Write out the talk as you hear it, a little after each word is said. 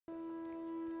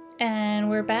And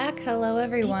we're back. Hello,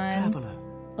 everyone. Traveler.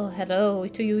 Oh, hello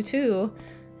to you too.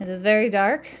 It is very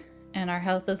dark, and our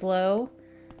health is low.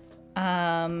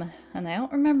 And I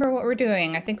don't remember what we're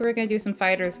doing. I think we're gonna do some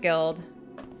Fighters Guild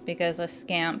because a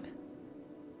scamp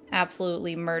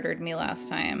absolutely murdered me last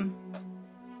time.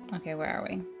 Okay, where are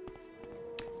we?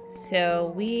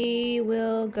 So we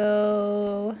will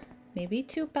go maybe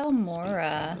to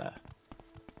Balmora.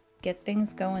 Get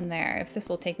things going there. If this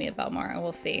will take me to Balmora,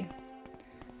 we'll see.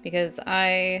 Because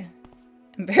I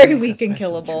am very weak and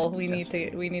killable. We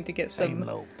need to get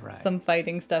some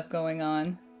fighting stuff going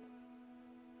on.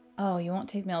 Oh, you won't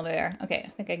take me over there. Okay, I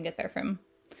think I can get there from,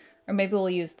 or maybe we'll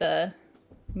use the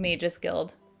Mages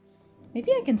Guild.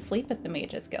 Maybe I can sleep at the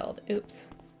Mages Guild.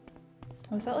 Oops.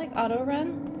 Was that like auto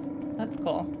run? That's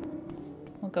cool.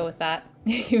 We'll go with that,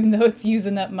 even though it's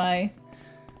using up my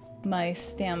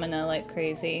stamina like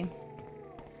crazy.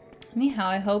 Anyhow,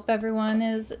 I hope everyone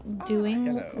is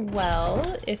doing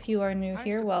well. If you are new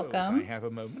here, welcome. I have a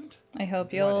moment. I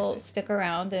hope you'll stick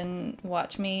around and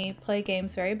watch me play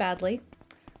games very badly.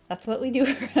 That's what we do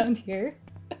around here.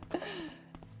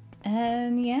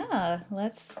 And yeah,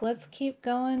 let's keep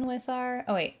going with our...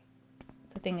 Oh wait,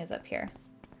 the thing is up here.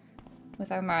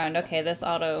 With our Morrowind. Okay, this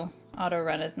auto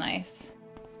run is nice.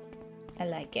 I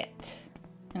like it.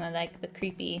 And I like the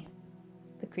creepy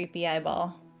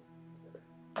eyeball.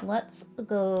 Let's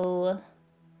go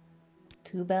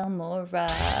to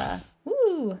Balmora.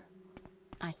 Woo!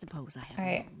 I suppose I have.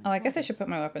 Alright. Oh, I guess I should put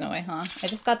my weapon away, huh? I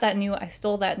just got that I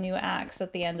stole that new axe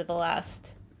at the end of the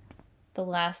last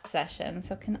session.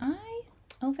 So can I?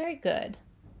 Oh, very good.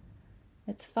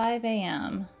 It's 5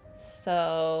 a.m.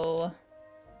 So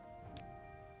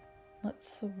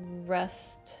let's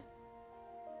rest.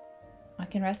 I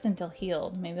can rest until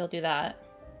healed. Maybe I'll do that.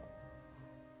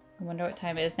 I wonder what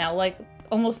time it is now. Like,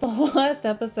 almost the whole last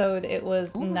episode, it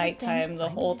was nighttime the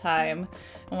whole time.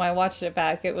 And when I watched it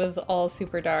back, it was all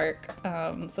super dark.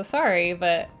 So sorry,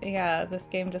 but yeah, this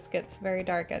game just gets very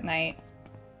dark at night.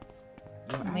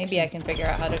 Maybe I can figure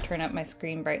out how to turn up my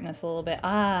screen brightness a little bit.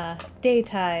 Ah,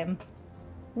 daytime.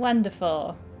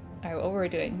 Wonderful. Alright, what were we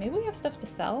doing? Maybe we have stuff to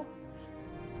sell?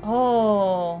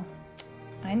 Oh,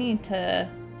 I need to...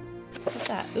 What's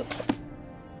that? Oops.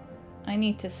 I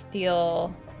need to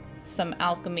steal some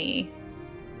alchemy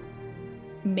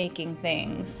making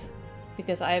things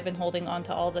because I've been holding on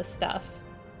to all this stuff.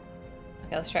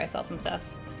 Okay, let's try to sell some stuff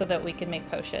so that we can make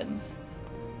potions.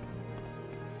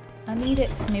 I need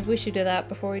it. Maybe we should do that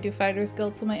before we do Fighters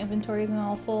Guild so my inventory isn't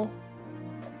all full.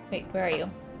 Wait, where are you?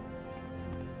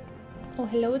 Oh,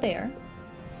 hello there.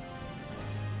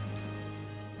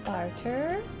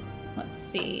 Barter. Let's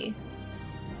see.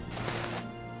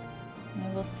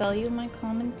 I will sell you my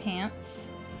common pants,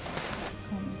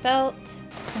 common belt,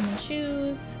 common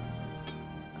shoes,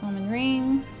 common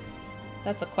ring.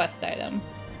 That's a quest item.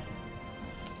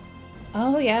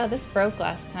 Oh yeah, this broke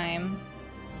last time.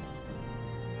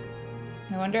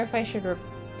 I wonder if I should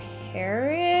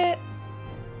repair it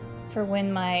for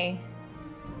when my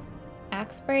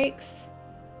axe breaks.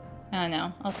 I don't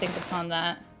know. I'll think upon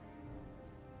that.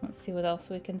 Let's see what else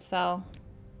we can sell.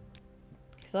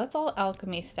 So that's all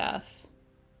alchemy stuff.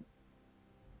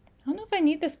 I don't know if I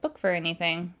need this book for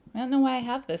anything. I don't know why I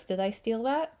have this. Did I steal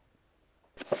that?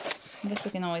 I guess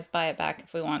we can always buy it back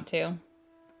if we want to.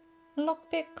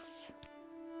 Lockpicks.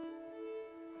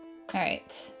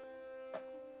 Alright.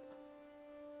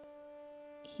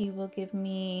 He will give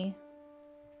me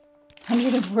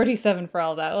 147 for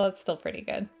all that. Well, that's still pretty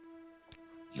good.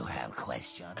 You have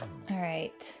questions?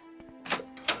 Alright.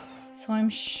 So I'm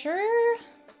sure...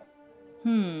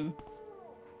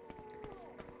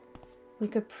 We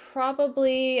could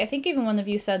probably... I think even one of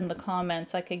you said in the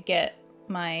comments I could get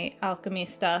my alchemy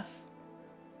stuff,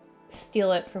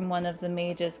 steal it from one of the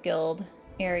Mages Guild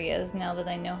areas now that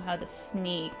I know how to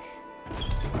sneak.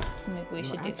 So maybe we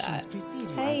should do that.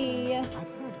 Hey!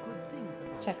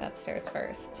 Let's check upstairs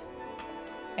first.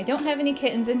 I don't have any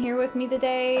kittens in here with me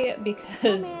today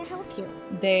because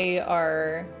they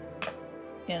are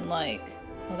in like...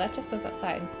 Well, that just goes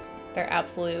outside. They're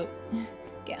absolute...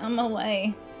 Get them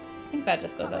away. I think that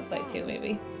just goes outside too,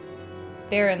 maybe.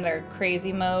 They're in their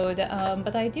crazy mode,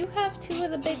 but I do have two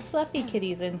of the big fluffy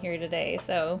kitties in here today,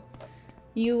 so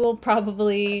you will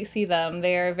probably see them.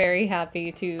 They are very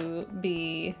happy to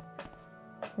be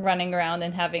running around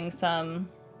and having some...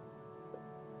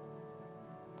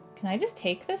 Can I just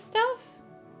take this stuff?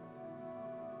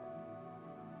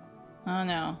 Oh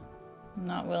no. I'm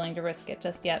not willing to risk it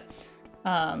just yet.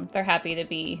 They're happy to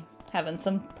be having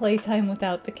some playtime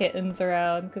without the kittens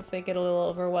around because they get a little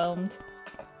overwhelmed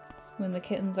when the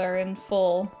kittens are in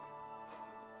full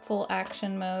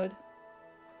action mode.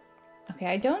 Okay,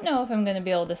 I don't know if I'm going to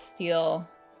be able to steal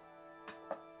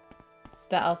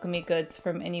the alchemy goods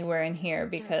from anywhere in here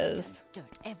because... Dirt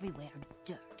everywhere,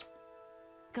 dirt.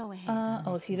 Go ahead.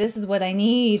 oh, see, this is what I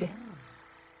need.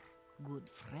 Good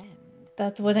friend.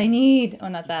 That's what I need. Oh,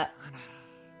 not that.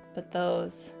 But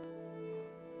those.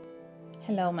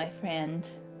 Hello, my friend.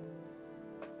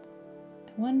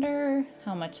 I wonder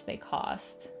how much they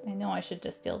cost. I know I should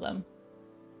just steal them.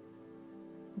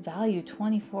 Value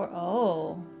 24.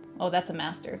 Oh. Oh, that's a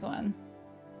master's one.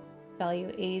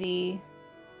 Value 80.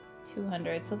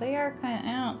 200. So they are kind of...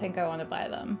 I don't think I want to buy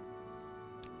them.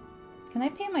 Can I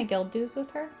pay my guild dues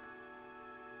with her?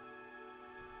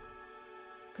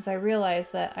 Because I realize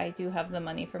that I do have the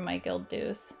money for my guild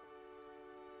dues.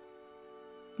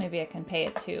 Maybe I can pay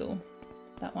it to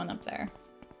that one up there.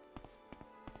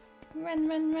 Run,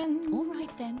 run, run. All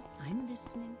right then, I'm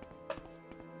listening.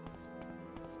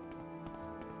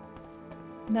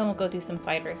 Then we'll go do some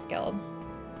Fighters Guild.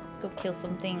 Go kill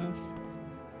some things.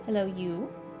 Hello,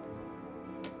 you.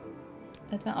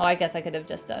 Oh, I guess I could have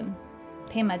just done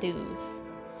pay my dues.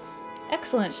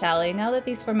 Excellent, Shally. Now that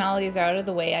these formalities are out of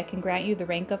the way, I can grant you the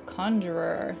rank of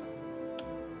Conjurer.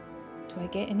 Do I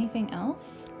get anything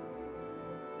else?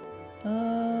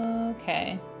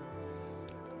 Okay.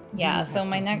 Yeah, so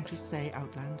my next... To say,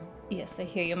 Outlander? Yes, I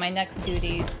hear you. My next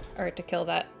duties are to kill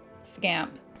that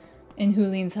scamp in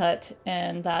Hulin's hut,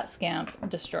 and that scamp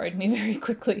destroyed me very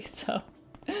quickly, so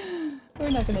we're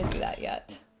not going to do that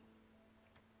yet.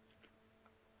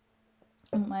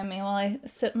 Don't mind me while I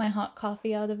sip my hot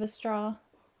coffee out of a straw.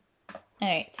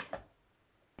 Alright.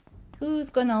 Who's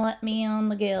gonna let me on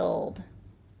the guild?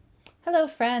 Hello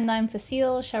friend, I'm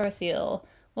Facile Sharasil.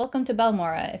 Welcome to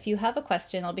Balmora. If you have a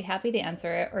question, I'll be happy to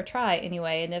answer it, or try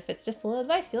anyway, and if it's just a little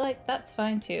advice you like, that's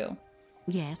fine too.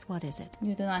 Yes, what is it?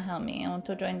 You do not help me. I want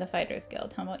to join the Fighters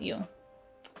Guild. How about you?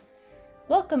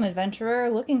 Welcome, adventurer.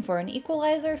 Looking for an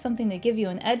equalizer? Something to give you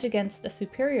an edge against a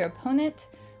superior opponent?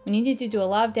 When you need to do a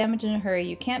lot of damage in a hurry,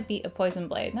 you can't beat a poison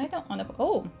blade. No, I don't want to...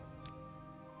 Oh!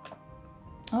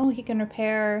 Oh, he can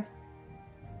repair...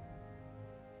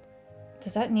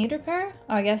 Does that need repair?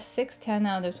 Oh, I guess 6, 10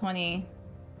 out of 20.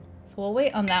 So we'll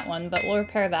wait on that one, but we'll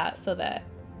repair that so that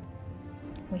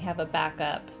we have a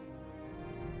backup.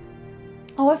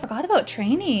 Oh, I forgot about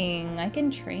training. I can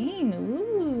train.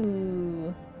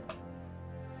 Ooh.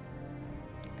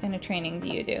 What kind of training do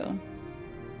you do?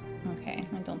 Okay,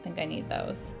 I don't think I need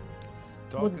those.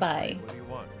 Goodbye. What do you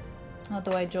want? How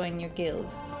do I join your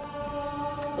guild?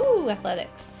 Ooh,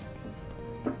 athletics.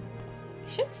 I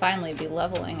should finally be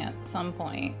leveling at some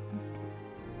point.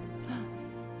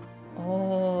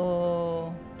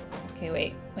 Oh. Okay,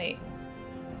 wait.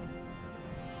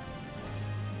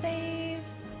 Save.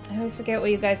 I always forget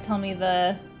what you guys tell me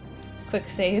the quick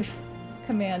save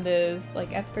command is.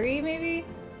 Like F3 maybe?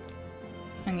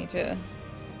 I need to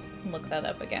look that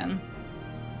up again.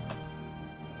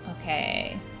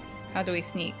 Okay. How do we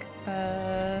sneak?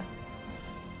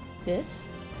 This?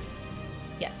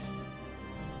 Yes.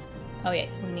 Oh yeah,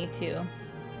 we need to.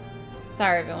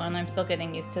 Sorry everyone, I'm still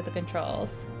getting used to the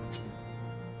controls.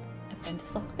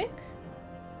 Apprentice lockpick.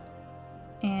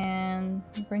 And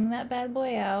bring that bad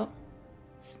boy out.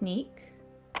 Sneak.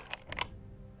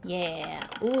 Yeah.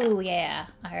 Ooh, yeah.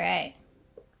 Alright.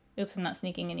 Oops, I'm not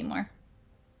sneaking anymore.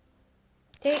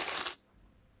 Take.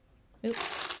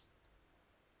 Oops.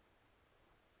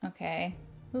 Okay.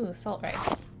 Ooh, salt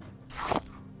rice.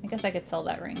 I guess I could sell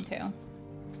that ring too.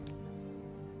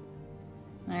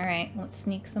 Alright, let's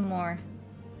sneak some more.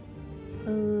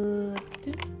 Doop.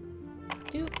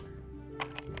 Doop.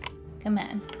 Come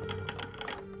on.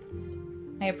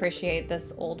 I appreciate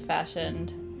this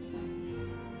old-fashioned...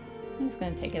 I'm just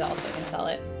gonna take it all so I can sell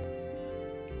it.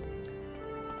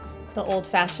 The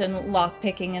old-fashioned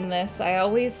lock-picking in this. I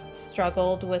always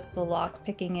struggled with the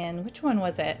lock-picking in... Which one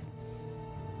was it?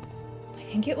 I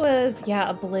think it was, yeah,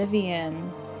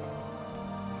 Oblivion.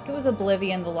 I think it was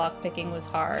Oblivion the lock-picking was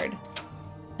hard.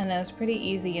 And that was pretty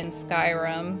easy in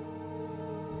Skyrim.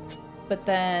 But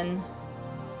then...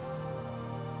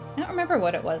 I don't remember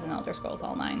what it was in Elder Scrolls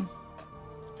Online.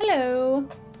 Hello!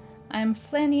 I'm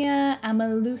Flania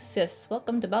Amalusis.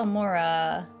 Welcome to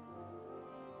Balmora.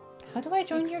 How do I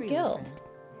join your guild?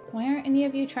 Why aren't any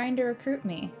of you trying to recruit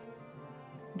me?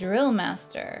 Drill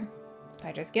Master.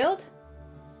 Fighters Guild?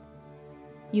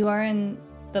 You are in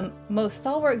the most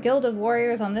stalwart guild of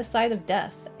warriors on this side of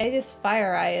death. Aedis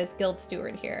Fireeye is guild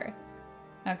steward here.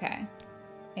 Okay.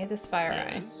 Aedis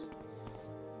Fireeye.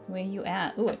 Where you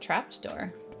at? Ooh, a trapped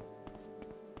door.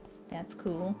 That's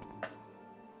cool.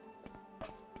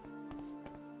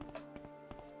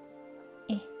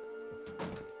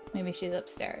 Maybe she's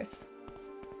upstairs.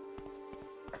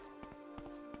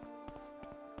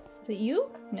 Is it you?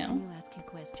 Can No. you ask your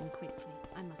question quickly?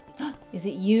 I must be. Is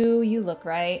it you? You look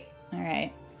right.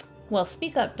 Alright. Well,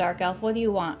 speak up, Dark Elf. What do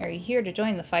you want? Are you here to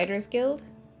join the Fighters Guild?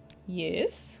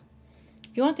 Yes.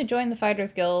 If you want to join the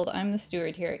Fighters Guild, I'm the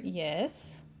steward here.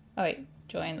 Yes. Oh wait,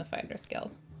 join the Fighters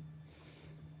Guild.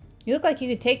 You look like you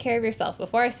could take care of yourself.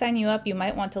 Before I sign you up, you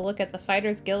might want to look at the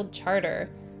Fighters Guild Charter.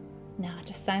 Nah,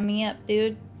 just sign me up,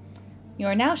 dude. You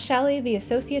are now Shally, the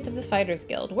Associate of the Fighters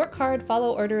Guild. Work hard,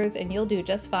 follow orders, and you'll do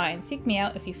just fine. Seek me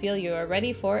out if you feel you are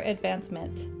ready for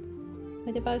advancement.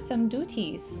 What about some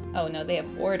duties? Oh no, they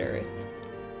have orders.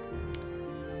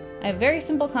 I have a very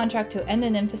simple contract to end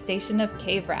an infestation of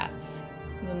cave rats.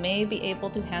 You may be able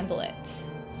to handle it.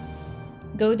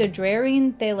 Go to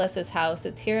Drarine Thalos' house.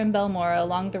 It's here in Belmora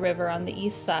along the river on the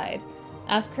east side.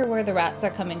 Ask her where the rats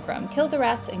are coming from. Kill the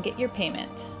rats and get your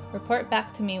payment. Report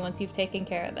back to me once you've taken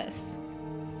care of this.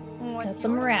 Got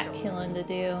some rat killing to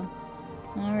do.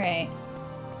 Alright.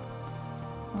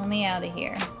 Let me out of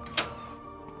here.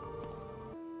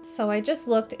 So I just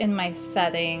looked in my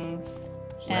settings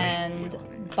and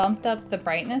bumped up the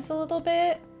brightness a little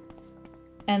bit.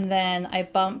 And then I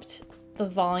bumped the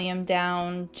volume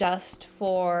down just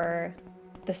for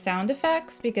the sound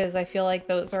effects because I feel like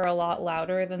those are a lot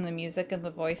louder than the music and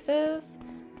the voices.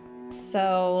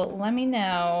 So let me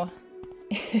know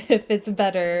if it's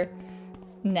better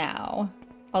now.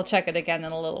 I'll check it again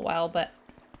in a little while, but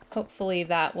hopefully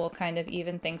that will kind of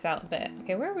even things out a bit.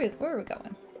 Okay, where are we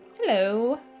going?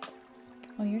 Hello.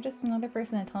 Oh, you're just another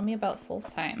person to tell me about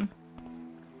Soul's Time.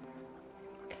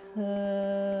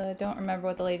 I don't remember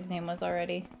what the lady's name was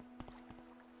already.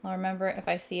 I'll remember it if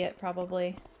I see it,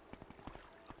 probably.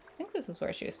 I think this is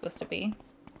where she was supposed to be.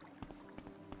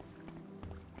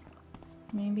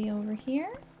 Maybe over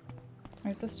here?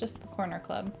 Or is this just the corner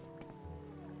club?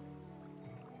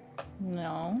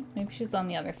 No. Maybe she's on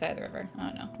the other side of the river. I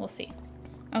don't know. We'll see.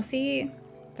 Oh, see,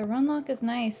 the run lock is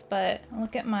nice, but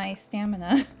look at my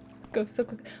stamina. Go so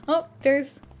quick. Oh,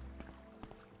 there's...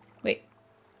 Wait.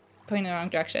 Pointing in the wrong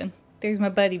direction. There's my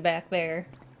buddy back there.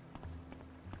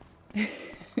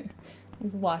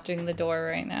 He's watching the door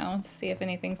right now to see if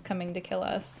anything's coming to kill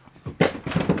us.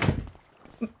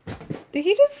 Did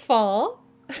he just fall?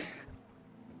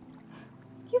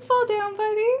 You fall down,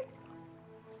 buddy?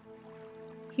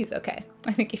 He's okay.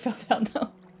 I think he fell down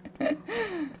though.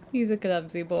 He's a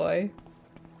clumsy boy.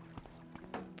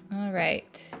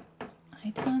 Alright.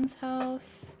 Iton's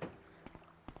house.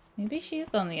 Maybe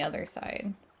she's on the other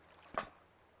side.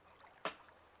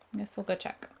 Guess we'll go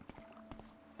check.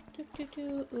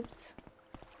 Oops.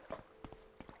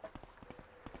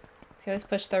 See, I always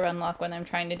push the run lock when I'm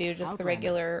trying to do just the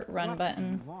regular run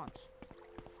button.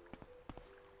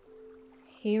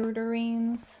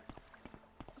 Hairderines.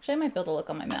 Actually, I might be able to look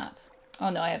on my map.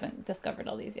 Oh no, I haven't discovered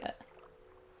all these yet.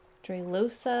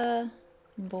 Dralosa,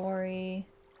 Bori.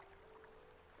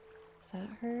 Is that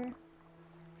her?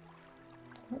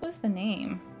 What was the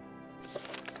name?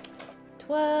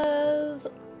 'Twas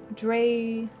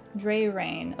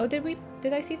Drayrain. Oh,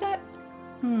 did I see that?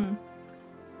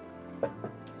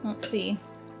 Let's see.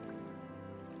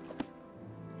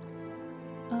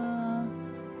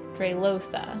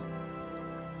 Dralosa.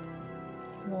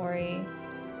 Lori.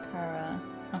 Kara.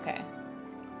 Okay.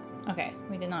 Okay,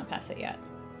 we did not pass it yet.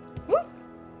 Whoop!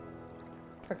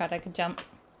 Forgot I could jump.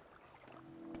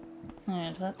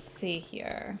 And let's see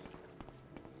here.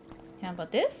 How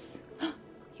about this?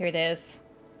 Here it is.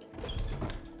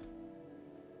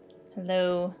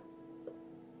 Hello.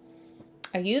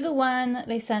 Are you the one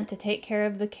they sent to take care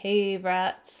of the cave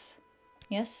rats?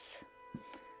 Yes.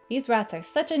 These rats are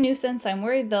such a nuisance, I'm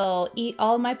worried they'll eat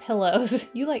all my pillows.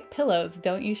 You like pillows,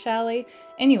 don't you, Shally?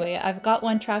 Anyway, I've got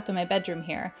one trapped in my bedroom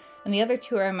here, and the other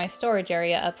two are in my storage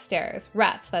area upstairs.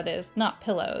 Rats, that is, not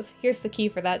pillows. Here's the key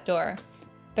for that door.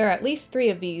 There are at least 3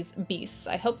 of these beasts.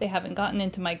 I hope they haven't gotten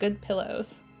into my good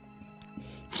pillows.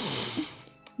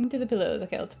 Into the pillows.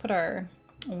 Okay, let's put our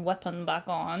weapon back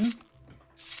on.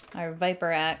 Our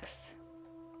Viper Axe.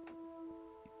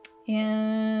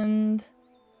 And...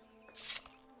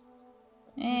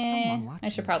 I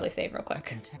should probably save real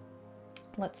quick.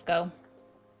 Let's go.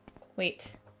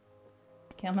 Wait.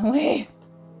 Get out of my way.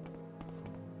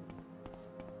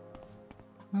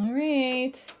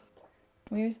 Alright.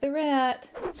 Where's the rat?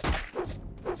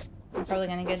 I'm probably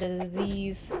gonna get a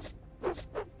disease.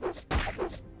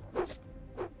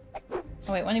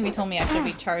 Oh wait, one of you told me I should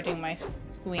be charging my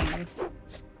squeams.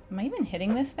 Am I even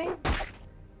hitting this thing?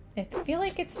 I feel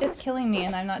like it's just killing me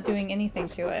and I'm not doing anything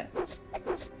to it.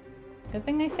 Good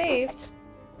thing I saved.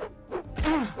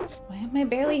 Why am I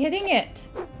barely hitting it?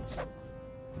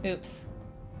 Oops.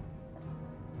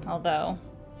 Although...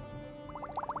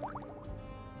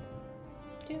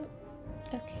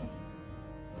 Okay.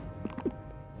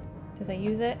 Did I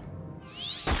use it?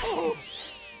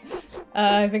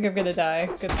 I think I'm gonna die.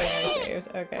 Good thing I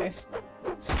saved. Okay.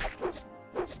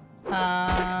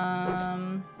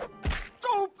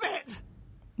 Stupid!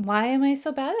 Why am I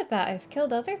so bad at that? I've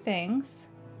killed other things.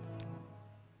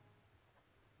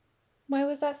 Why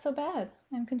was that so bad?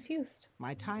 I'm confused.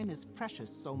 My time is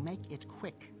precious, so make it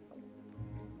quick.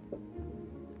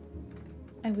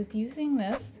 I was using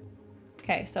this.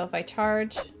 Okay, so if I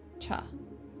charge... Cha.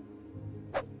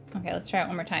 Okay, let's try it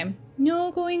one more time.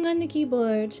 No going on the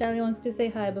keyboard. Shelly wants to say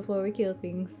hi before we kill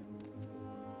things.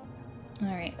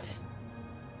 Alright.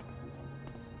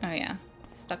 Oh yeah,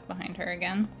 stuck behind her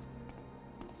again.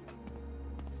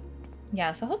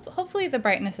 Yeah, so hopefully the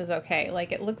brightness is okay.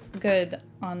 Like, it looks good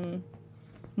on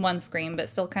one screen, but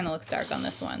still kind of looks dark on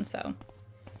this one, so...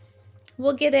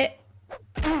 We'll get it.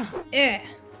 Ugh.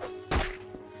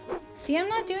 See, I'm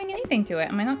not doing anything to it.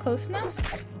 Am I not close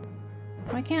enough?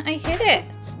 Why can't I hit it?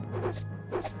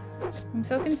 I'm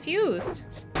so confused.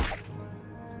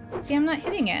 See, I'm not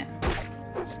hitting it.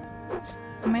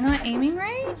 Am I not aiming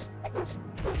right?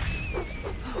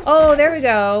 Oh, there we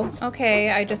go.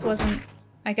 Okay, I just wasn't...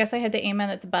 I guess I had to aim at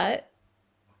its butt.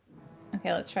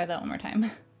 Okay, let's try that one more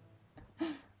time.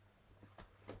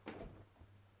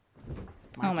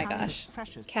 Oh my gosh.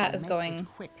 Cat is going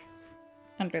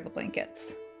under the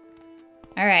blankets.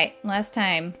 Alright, last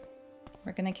time.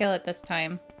 We're gonna kill it this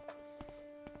time.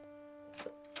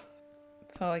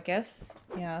 So I guess,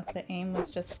 yeah, the aim was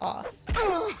just off.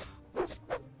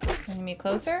 Bring me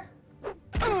closer?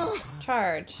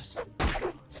 Charge.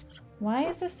 Why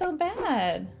is this so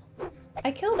bad?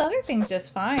 I killed other things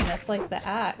just fine. It's like the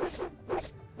axe.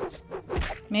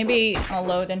 Maybe I'll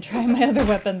load and try my other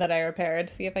weapon that I repaired.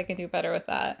 See if I can do better with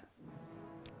that.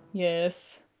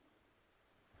 Yes.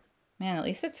 Man, at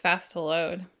least it's fast to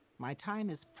load. My time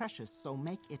is precious, so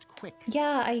make it quick.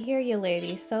 Yeah, I hear you,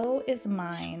 lady. So is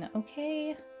mine,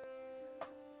 okay?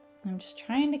 I'm just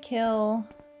trying to kill...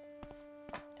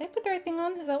 Did I put the right thing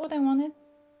on? Is that what I wanted?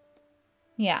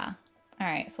 Yeah.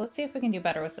 Alright, so let's see if we can do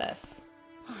better with this.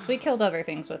 So we killed other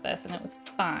things with this, and it was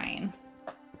fine.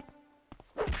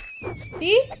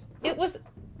 See? It was...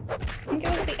 I think it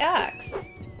was the axe.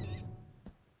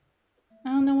 I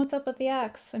don't know what's up with the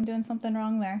axe. I'm doing something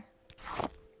wrong there.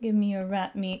 Give me your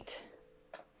rat meat.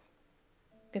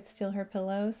 Could steal her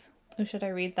pillows. Oh, should I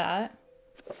read that?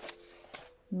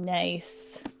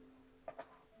 Nice.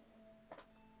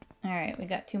 Alright, we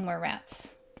got 2 more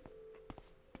rats.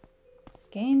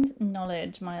 Gained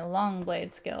knowledge, my long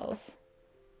blade skills.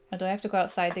 Oh, do I have to go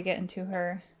outside to get into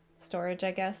her storage,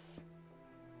 I guess?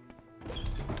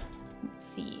 Let's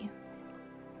see.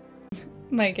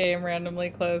 My game randomly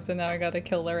closed and now I gotta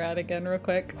kill the rat again real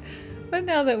quick. But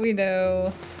now that we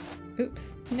know...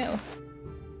 Oops, no.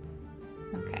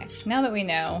 Okay, now that we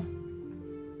know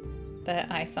that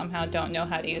I somehow don't know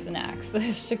how to use an axe,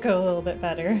 this should go a little bit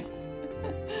better.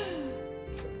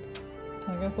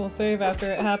 I guess we'll save after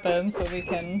it happens so we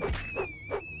can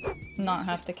not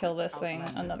have to kill this thing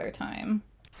another time.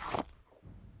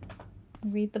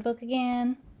 Read the book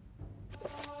again.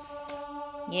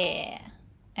 Yeah.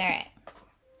 Alright.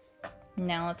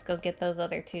 Now let's go get those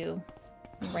other 2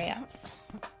 rats.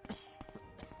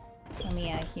 Let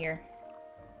me out of here.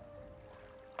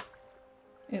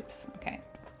 Oops, okay.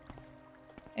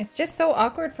 It's just so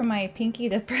awkward for my pinky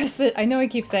to press it. I know I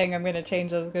keep saying I'm going to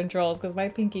change those controls because my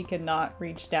pinky cannot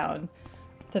reach down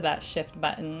to that shift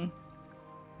button.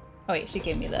 Oh wait, she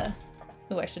gave me the...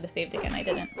 Oh, I should have saved again. I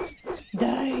didn't.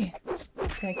 Die!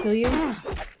 Can I kill you?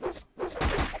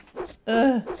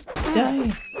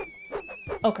 Die!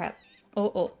 Oh crap.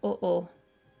 Oh.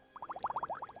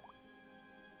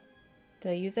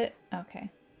 Did I use it?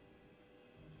 Okay.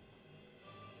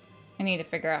 I need to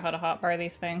figure out how to hotbar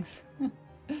these things.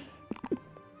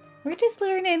 We're just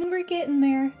learning. We're getting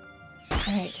there.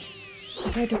 Alright.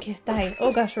 Prepare to die.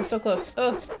 Oh gosh, we're so close.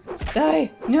 Oh,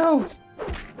 die! No!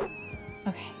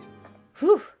 Okay.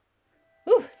 Whew.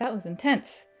 Whew, that was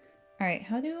intense. Alright,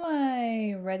 how do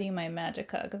I ready my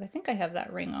magicka? Because I think I have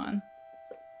that ring on.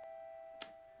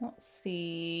 Let's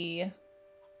see.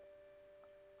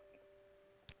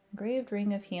 Engraved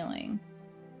ring of healing.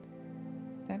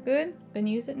 Is that good? Gonna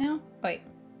use it now? Wait.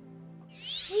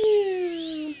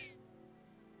 Woo!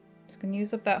 Just gonna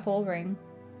use up that whole ring.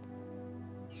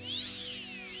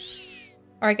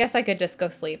 Or I guess I could just go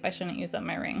sleep. I shouldn't use up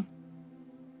my ring.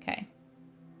 Okay.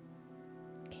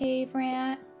 Cave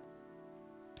rat.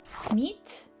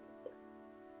 Meat?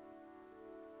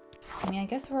 I mean, I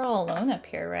guess we're all alone up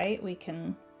here, right? We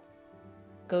can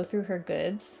go through her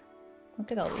goods.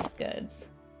 Look at all these goods.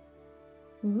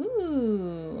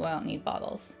 Ooh, I don't need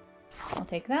bottles. I'll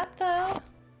take that though.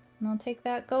 And I'll take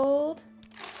that gold.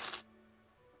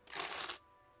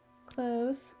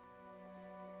 Clothes.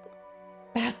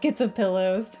 Baskets of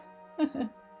pillows. I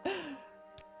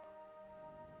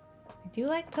do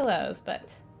like pillows,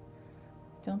 but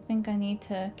don't think I need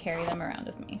to carry them around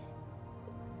with me.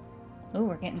 Oh,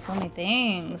 we're getting so many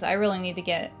things. I really need to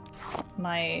get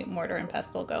my mortar and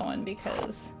pestle going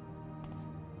because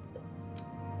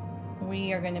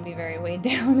we are going to be very weighed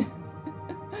down.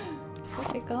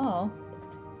 I'll take all.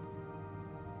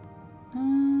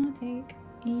 Take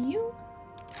you.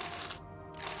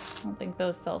 I don't think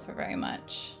those sell for very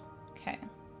much. Okay.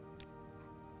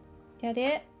 Got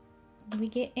it? Did we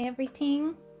get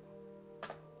everything?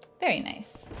 Very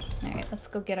nice. Alright, let's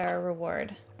go get our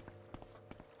reward.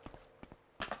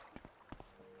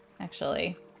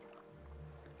 Actually,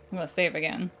 I'm gonna save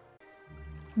again.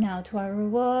 Now to our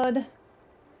reward. And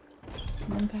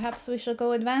then perhaps we shall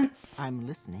go advance. I'm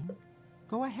listening.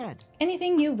 Go ahead.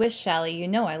 Anything you wish, Shally. You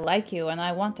know I like you and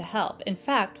I want to help. In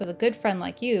fact, with a good friend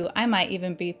like you, I might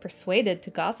even be persuaded to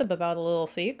gossip about a little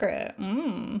secret.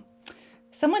 If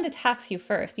someone attacks you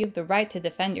first, you have the right to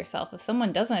defend yourself. If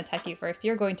someone doesn't attack you first,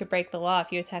 you're going to break the law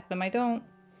if you attack them. I don't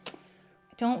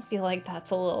feel like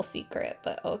that's a little secret,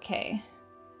 but okay.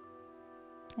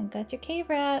 I got your cave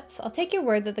rats. I'll take your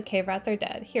word that the cave rats are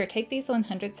dead. Here, take these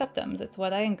 100 septums. It's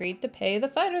what I agreed to pay the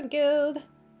Fighters Guild.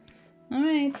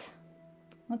 Alright.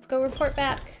 Let's go report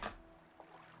back.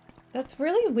 That's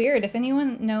really weird. If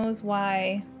anyone knows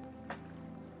why...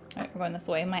 Alright, we're going this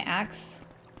way. My axe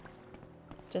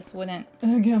just wouldn't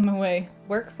get in my way.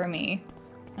 Work for me.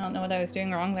 I don't know what I was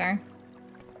doing wrong there.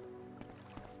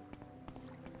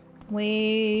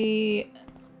 Way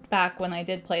back when I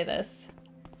did play this,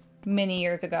 many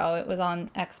years ago, it was on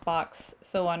Xbox,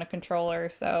 so on a controller,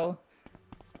 so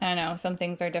I don't know, some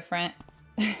things are different.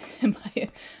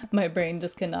 my brain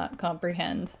just cannot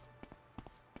comprehend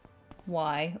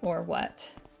why or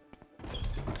what.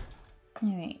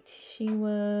 Alright, she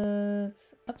was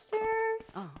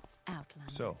upstairs? Oh, Outlander.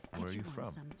 So, where are Did you want from?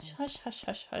 something? Hush, hush,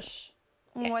 hush, hush.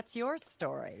 Yeah. What's your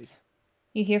story?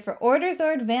 You here for orders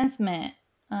or advancement?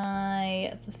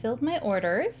 I fulfilled my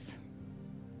orders.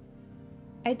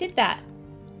 I did that.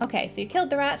 Okay, so you killed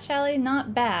the rat, Shally.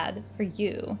 Not bad for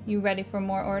you. You ready for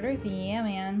more orders? Yeah,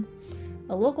 man.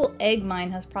 A local egg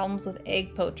mine has problems with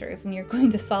egg poachers, and you're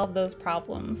going to solve those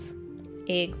problems.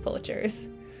 Egg poachers.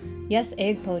 Yes,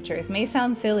 egg poachers. May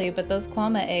sound silly, but those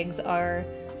kwama eggs are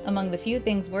among the few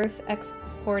things worth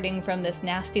exporting from this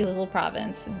nasty little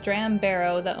province. Dram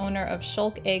Barrow, the owner of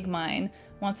Shulk Egg Mine,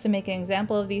 wants to make an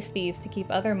example of these thieves to keep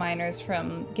other miners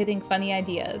from getting funny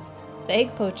ideas. The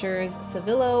egg poachers,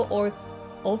 Civillo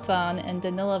Olthan and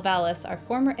Danila Vallis, are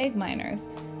former egg miners.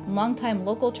 Longtime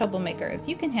local troublemakers.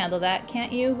 You can handle that,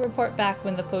 can't you? Report back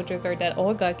when the poachers are dead. Oh,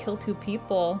 I gotta kill 2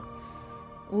 people.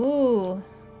 Ooh.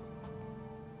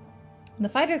 The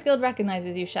Fighters Guild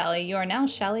recognizes you, Shally. You are now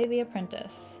Shally the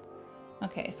Apprentice.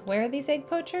 Okay, so where are these egg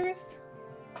poachers?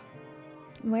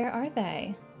 Where are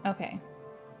they? Okay.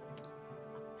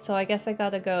 So I guess I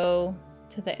gotta go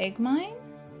to the egg mine?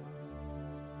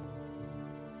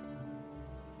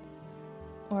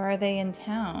 Or are they in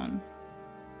town?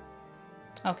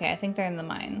 Okay, I think they're in the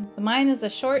mine. The mine is a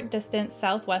short distance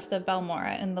southwest of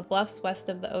Balmora in the bluffs west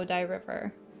of the Odai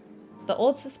River. The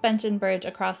old suspension bridge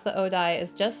across the Odai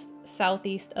is just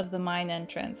southeast of the mine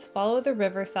entrance. Follow the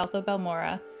river south of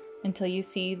Balmora until you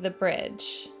see the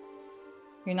bridge.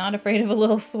 You're not afraid of a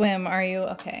little swim, are you?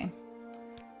 Okay.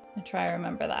 I'll try to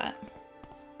remember that.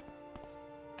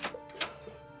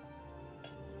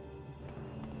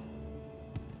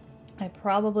 I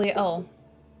probably... Oh.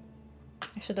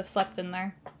 I should have slept in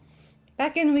there.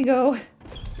 Back in we go.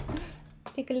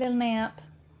 Take a little nap.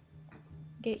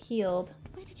 Get healed.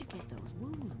 Where did you get those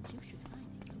wounds? You should find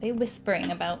them. They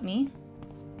whispering about me.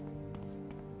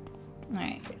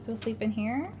 Alright, guess we'll sleep in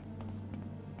here.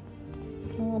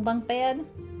 A little bunk bed.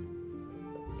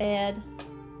 Bed.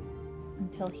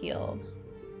 Until healed.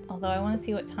 Although I want to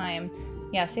see what time.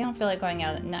 Yeah, see, I don't feel like going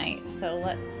out at night. So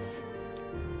let's...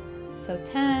 So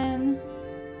 10.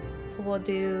 So we'll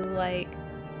do like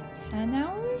 10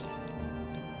 hours?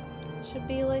 Should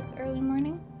be like early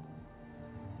morning.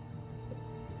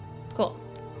 Cool.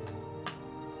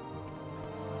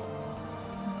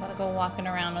 I gotta go walking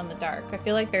around in the dark. I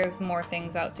feel like there's more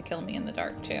things out to kill me in the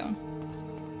dark too.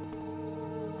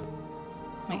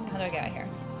 Wait, how do I get out of here?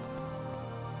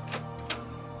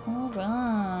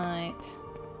 Alright.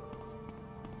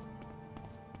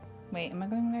 Wait, am I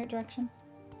going in the right direction?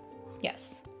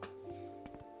 Yes.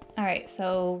 Alright,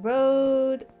 so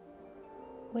road...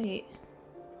 Wait.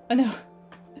 Oh no.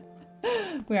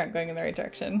 We aren't going in the right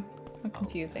direction. How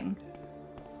confusing.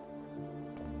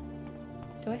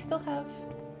 Do I still have...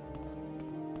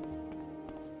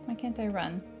 Why can't I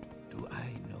run? Do I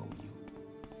know you?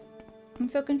 I'm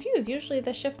so confused. Usually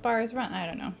the shift bar is run. I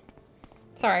don't know.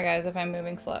 Sorry guys if I'm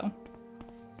moving slow.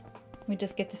 We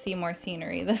just get to see more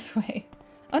scenery this way.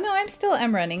 Oh no, I'm still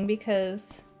running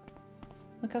because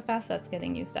look how fast that's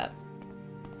getting used up.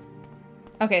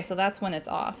 Okay, so that's when it's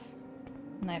off.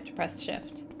 And I have to press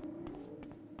shift.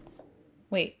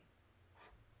 Wait.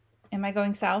 Am I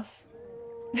going south?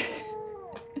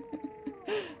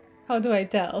 How do I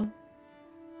tell?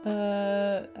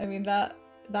 I mean that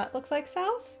looks like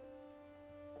south?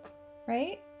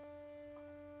 Right?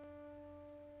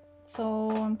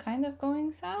 So I'm kind of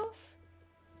going south?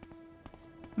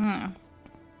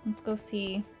 Let's go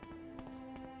see.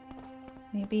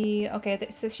 Maybe, okay,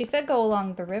 so she said go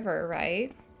along the river,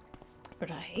 right?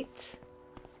 Right.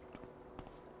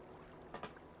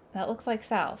 That looks like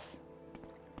south.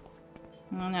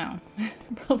 I don't know.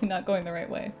 Probably not going the right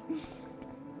way.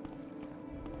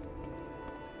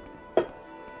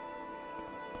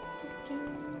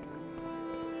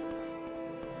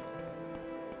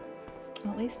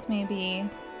 At least maybe...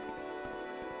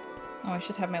 Oh, I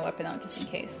should have my weapon out just in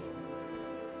case.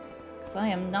 Because I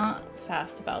am not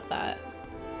fast about that.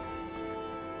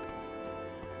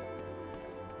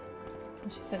 So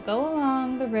she said go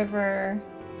along the river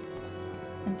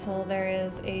until there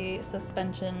is a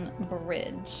suspension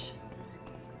bridge.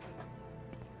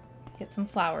 Get some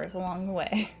flowers along the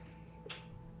way.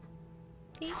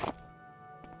 Deek.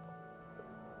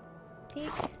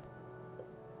 Deek.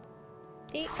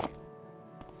 Deek.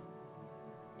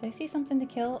 Did I see something to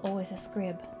kill? Oh, it's a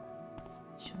scrib.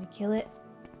 Should we kill it?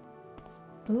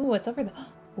 Ooh, what's over the...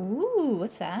 Ooh,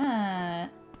 what's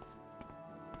that?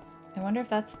 I wonder if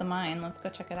that's the mine. Let's go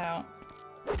check it out.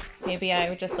 Maybe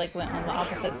I just like went on the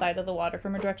opposite side of the water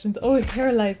from her directions. Oh, it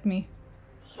paralyzed me.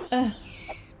 Oh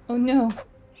no.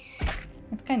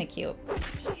 That's kind of cute.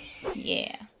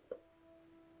 Yeah.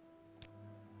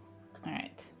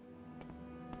 Alright.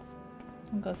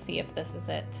 I'll go see if this is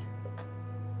it.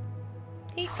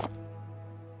 Take.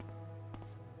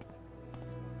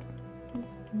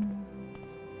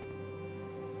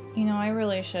 You know, I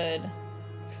really should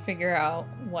figure out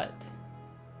what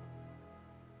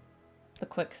the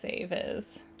quick save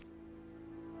is.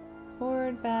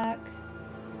 Forward, back.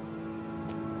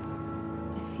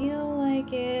 I feel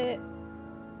like it.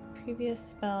 Previous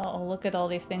spell. Oh, look at all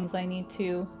these things I need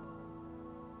to.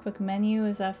 Quick menu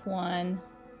is F1.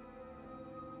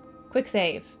 Quick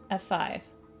save, F5.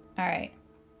 Alright.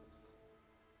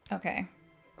 Okay,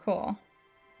 cool.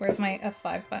 Where's my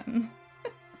F5 button?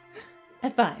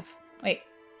 F5. Wait.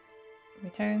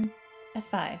 Return.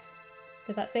 F5.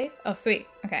 Did that save? Oh, sweet.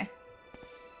 Okay.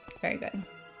 Very good.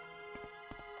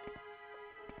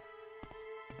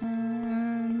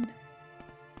 And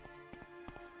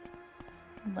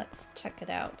let's check it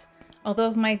out.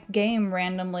 Although if my game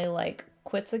randomly like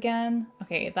quits again,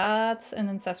 okay, that's an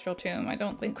ancestral tomb. I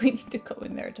don't think we need to go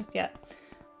in there just yet.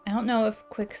 I don't know if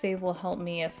quick save will help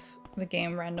me if the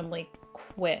game randomly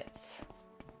quits.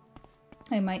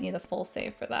 I might need a full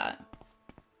save for that.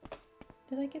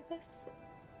 Did I get this?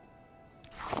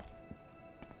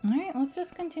 Alright, let's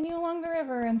just continue along the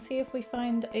river and see if we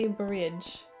find a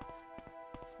bridge.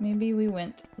 Maybe we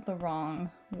went the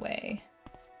wrong way.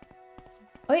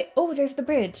 Wait, oh, there's the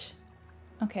bridge!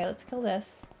 Okay, let's kill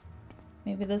this.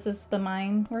 Maybe this is the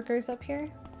mine workers up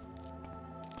here?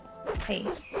 Hey.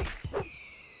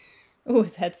 Ooh,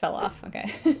 his head fell off.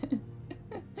 Okay.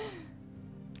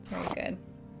 Very good.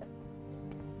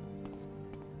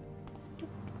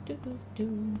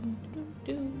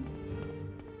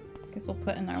 Guess we'll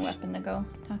put in our weapon to go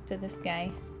talk to this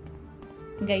guy.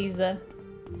 Guys.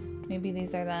 Maybe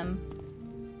these are them.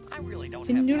 I really don't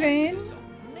have time, so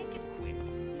make it quick.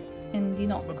 And you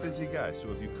know, I'm a busy guy, so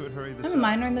if you could hurry this I'm a up.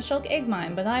 miner in the Shulk Egg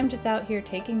Mine, but I'm just out here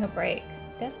taking a break.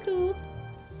 That's cool.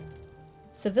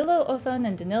 Civillo, Othan,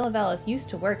 and Danila Vallis used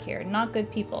to work here. Not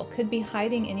good people. Could be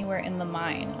hiding anywhere in the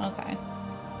mine. Okay.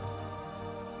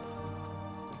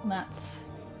 That's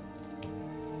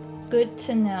good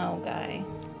to know, guy.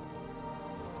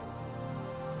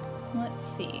 Let's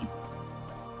see.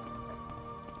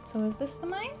 So is this the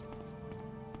mine?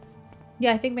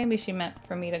 Yeah, I think maybe she meant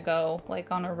for me to go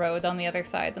like on a road on the other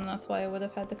side, and that's why I would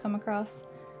have had to come across.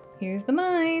 Here's the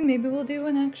mine. Maybe we'll do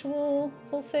an actual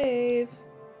full save.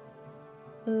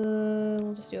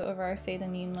 We'll just do it over our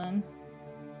Sadanin one.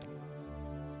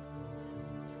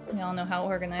 Y'all know how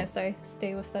organized I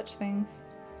stay with such things.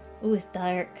 Ooh, it's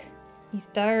dark. He's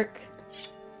dark.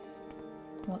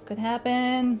 What could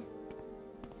happen?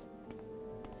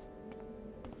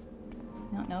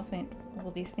 know if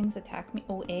will these things attack me?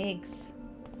 Oh, eggs.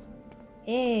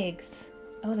 Eggs.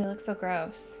 Oh, they look so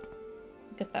gross.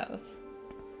 Look at those.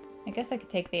 I guess I could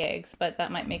take the eggs, but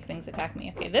that might make things attack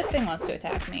me. Okay, this thing wants to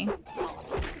attack me.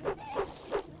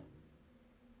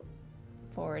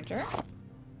 Forager.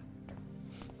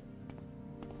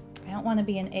 I don't want to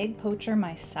be an egg poacher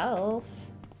myself.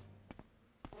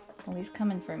 Oh, he's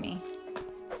coming for me.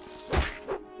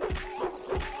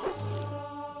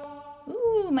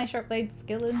 Ooh, my sharp blade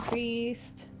skill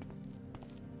increased.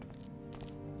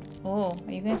 Oh,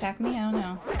 are you gonna attack me? I don't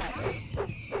know.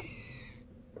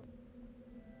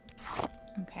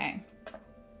 Okay.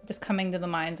 Just coming to the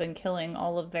mines and killing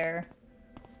all of their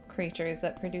creatures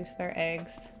that produce their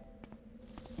eggs.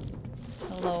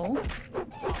 Hello?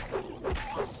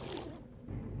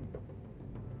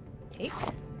 Take?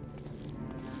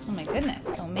 Oh my goodness,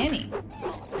 so many.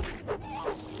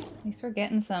 At least we're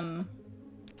getting some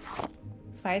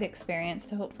fight experience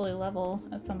to hopefully level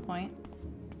at some point.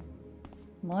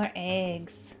 More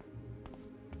eggs.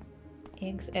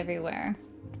 Eggs everywhere.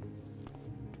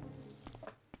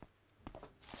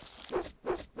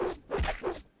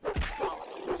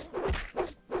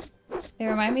 They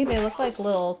remind me, they look like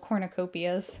little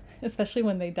cornucopias, especially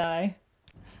when they die.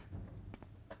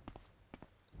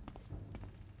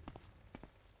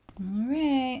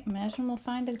 Alright, imagine we'll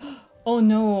find a... Oh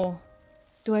no!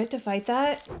 Do I have to fight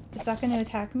that? Is that going to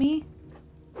attack me?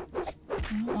 I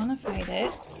don't want to fight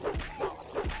it.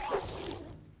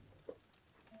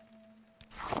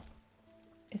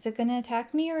 Is it going to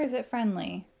attack me or is it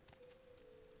friendly?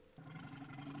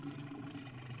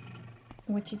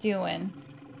 What you doing?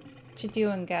 What you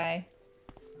doing, guy?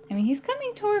 I mean, he's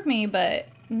coming toward me, but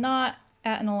not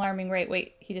at an alarming rate.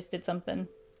 Wait, he just did something.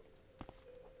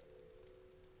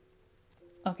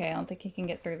 Okay, I don't think he can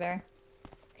get through there.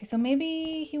 Okay, so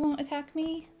maybe he won't attack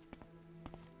me?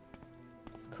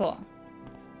 Cool.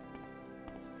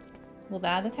 Will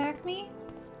that attack me?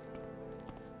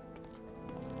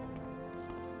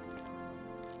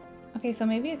 Okay, so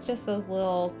maybe it's just those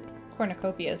little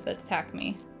cornucopias that attack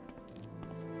me.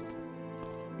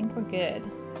 I think we're good.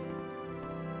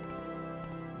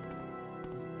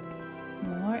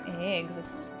 More eggs. This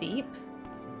is deep.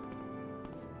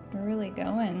 We're really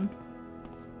going.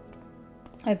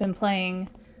 I've been playing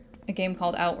a game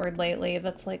called Outward lately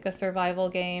that's like a survival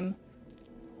game.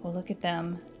 Oh, look at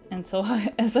them. And so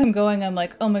as I'm going, I'm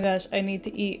like, oh my gosh, I need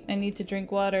to eat. I need to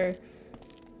drink water.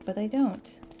 But I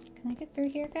don't. Can I get through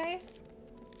here, guys?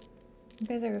 You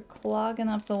guys are clogging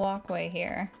up the walkway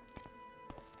here.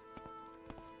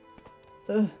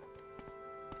 Ugh.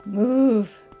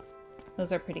 Move!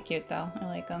 Those are pretty cute though. I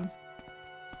like them.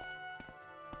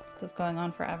 This is going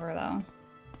on forever though.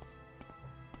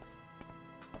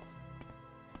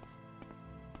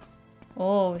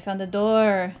 Oh, we found a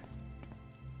door!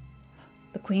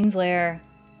 The Queen's Lair.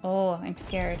 Oh, I'm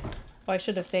scared. Oh, I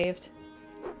should have saved.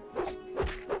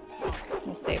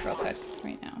 We'll save real quick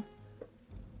right now.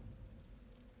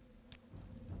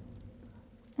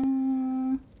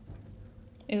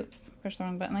 Oops, pushed the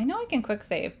wrong button. I know I can quick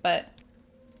save, but...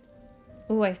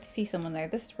 Ooh, I see someone there.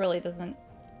 This really doesn't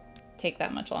take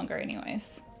that much longer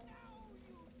anyways.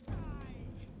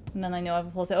 And then I know I have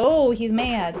a full save. Oh, he's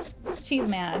mad. She's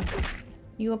mad.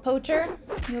 You a poacher?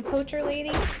 You a poacher,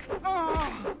 lady?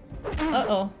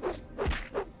 Uh-oh.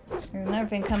 There's another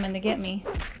thing coming to get me.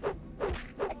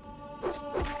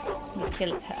 We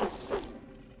killed her.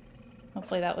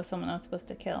 Hopefully that was someone I was supposed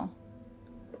to kill.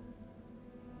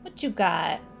 What you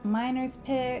got? Miner's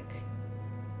pick?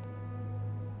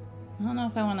 I don't know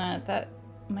if I want to... That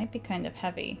might be kind of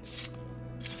heavy.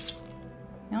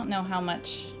 I don't know how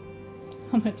much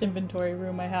inventory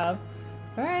room I have.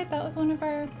 Alright, that was one of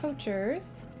our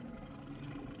poachers.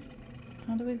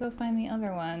 How do we go find the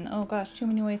other one? Oh gosh, too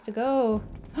many ways to go.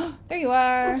 There you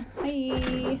are!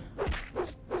 Hi!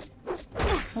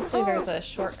 Hopefully there's a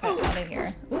shortcut out of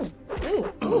here. Ooh!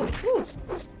 Ooh! Ooh! Ooh!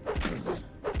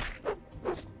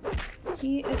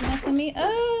 He is messing me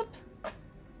up!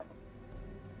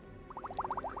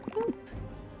 Oop.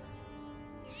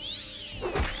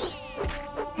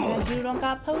 Yeah, you don't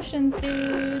got potions,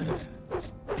 dude!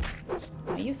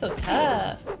 Oh, you so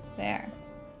tough! There.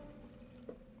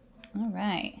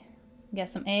 Alright.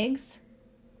 Got some eggs?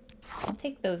 I'll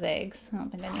take those eggs. I don't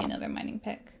think I need another mining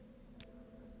pick.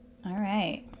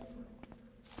 Alright.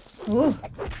 Ooh!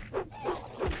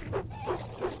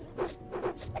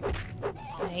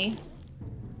 Okay.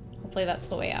 Hopefully that's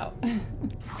the way out. Do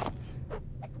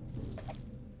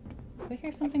I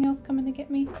hear something else coming to get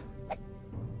me?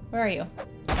 Where are you?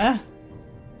 Ah!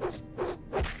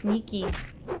 Sneaky.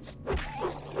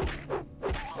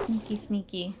 Sneaky,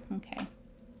 sneaky. Okay.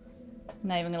 I'm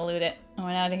not even gonna loot it. I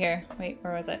went out of here. Wait,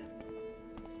 where was it?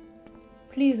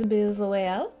 Please be the way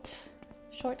out.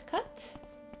 Shortcut.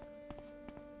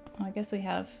 Oh, I guess we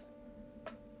have...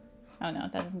 Oh no,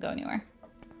 that doesn't go anywhere.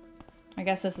 I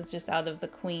guess this is just out of the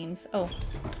Queen's... Oh,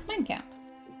 mine camp.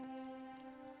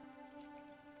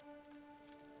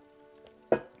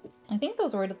 I think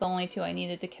those were the only two I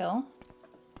needed to kill.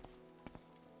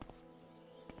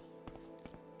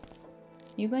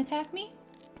 You gonna attack me?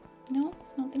 No,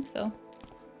 I don't think so.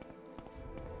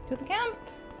 To the camp!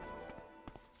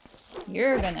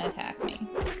 You're gonna attack me.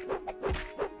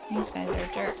 These guys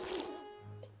are jerks.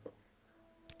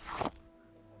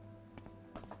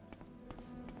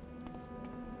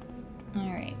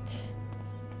 Alright.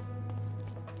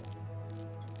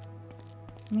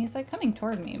 I mean, it's like coming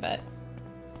toward me, but...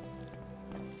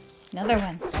 Another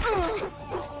one!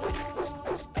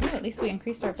 Ooh, at least we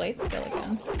increased our blade skill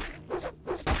again.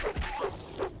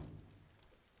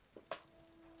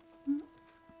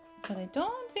 But I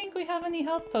don't think we have any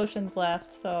health potions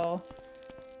left, so...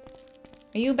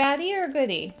 Are you baddie or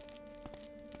goodie?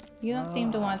 You don't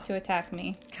seem to want to attack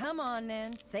me. Come on,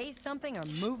 then. Say something or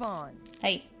move on.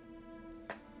 Hey.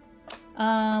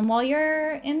 While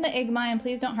you're in the egg mine,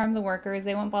 please don't harm the workers.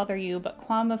 They won't bother you, but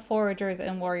Kwama foragers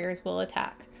and warriors will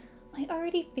attack. I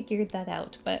already figured that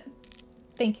out, but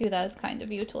thank you. That is kind of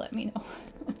you to let me know.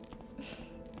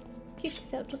 Keep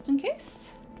this out just in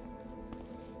case.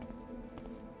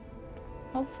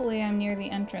 Hopefully I'm near the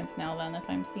entrance now then, if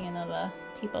I'm seeing other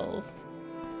peoples.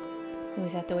 Oh,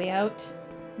 is that the way out?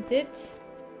 Is it?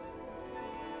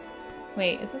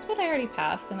 Wait, is this what I already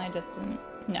passed and I just didn't...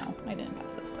 No, I didn't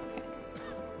pass this. Okay.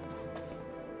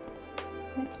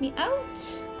 Let me out!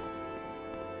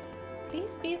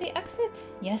 Please be the exit.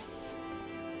 Yes.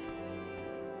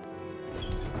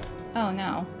 Oh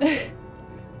no.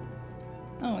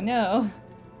 Oh no.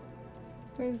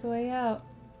 Where's the way out?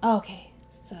 Okay,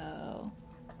 so...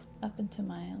 Up and to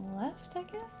my left, I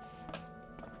guess?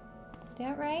 Is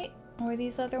that right? Or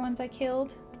these other ones I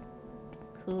killed?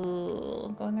 Cool.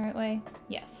 Going the right way?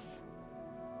 Yes.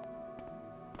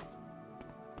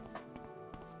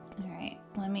 Alright,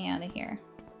 let me out of here.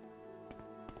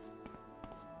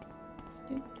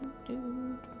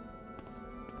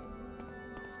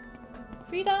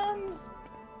 Freedom!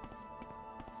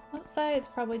 Outside it's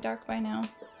probably dark by now.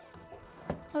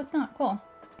 Oh, it's not. Cool.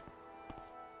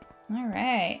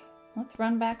 Alright. Let's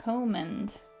run back home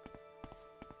and...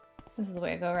 This is the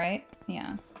way to go, right?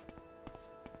 Yeah.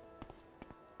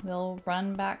 We'll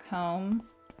run back home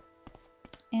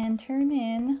and turn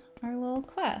in our little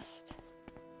quest.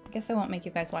 I guess I won't make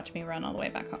you guys watch me run all the way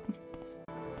back home.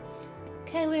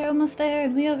 Okay, we're almost there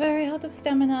and we are very out of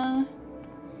stamina.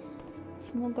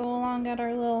 So we'll go along at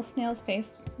our little snail's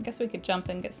pace. I guess we could jump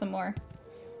and get some more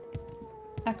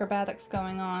acrobatics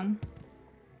going on.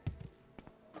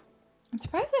 I'm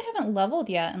surprised I haven't leveled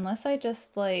yet, unless I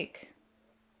just, like,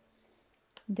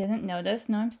 didn't notice.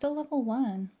 No, I'm still level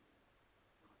 1.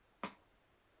 I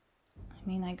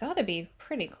mean, I gotta be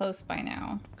pretty close by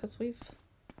now, because we've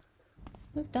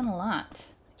done a lot.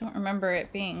 I don't remember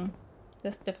it being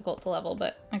this difficult to level,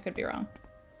 but I could be wrong.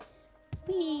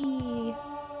 Whee!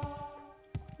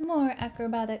 More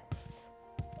acrobatics.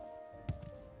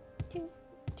 Do,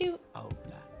 do. Oh,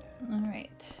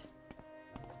 alright.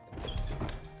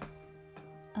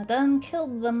 I done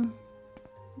killed them.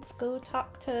 Let's go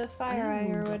talk to Fire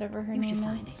Eye or whatever her name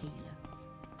is.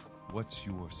 What's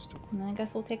your story? And I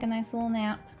guess we'll take a nice little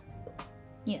nap.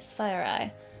 Yes, Fire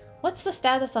Eye. What's the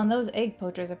status on those egg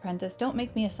poachers, apprentice? Don't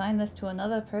make me assign this to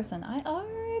another person. I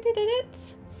already did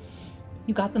it.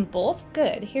 You got them both?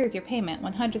 Good. Here's your payment,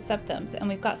 100 septums. And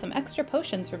we've got some extra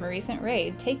potions from a recent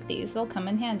raid. Take these. They'll come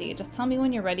in handy. Just tell me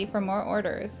when you're ready for more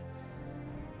orders.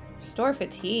 Restore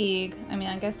fatigue. I mean,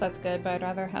 I guess that's good, but I'd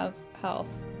rather have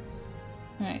health.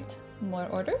 Alright. More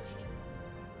orders?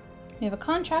 We have a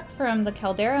contract from the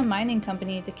Caldera Mining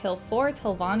Company to kill 4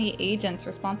 Telvanni agents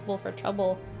responsible for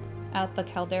trouble at the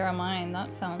Caldera Mine.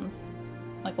 That sounds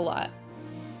like a lot.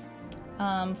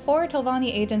 4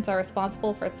 Telvanni agents are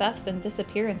responsible for thefts and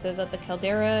disappearances at the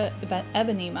Caldera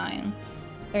Ebony Mine.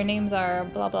 Their names are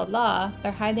blah blah blah.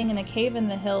 They're hiding in a cave in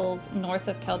the hills north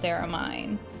of Caldera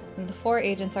Mine. When the 4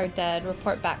 agents are dead,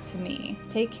 report back to me.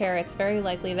 Take care, it's very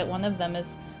likely that one of them is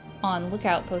on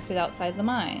lookout posted outside the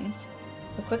mines.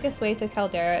 The quickest way to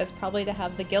Caldera is probably to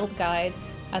have the guild guide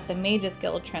at the Mages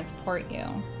Guild transport you.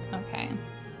 Okay.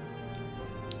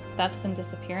 Thefts and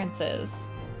disappearances.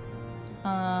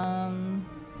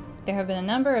 There have been a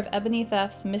number of ebony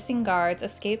thefts, missing guards,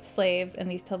 escaped slaves, and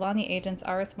these Telvanni agents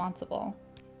are responsible.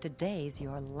 Today's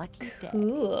your lucky day.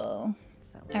 Cool.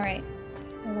 So, Alright.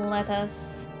 Let us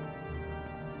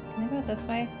Can I go this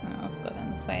way? No, let's go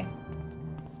down this way.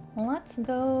 Let's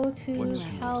go to What's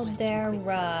yours?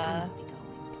 Caldera.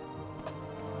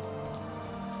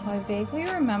 So I vaguely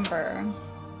remember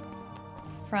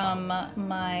from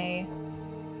my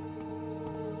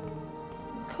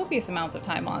copious amounts of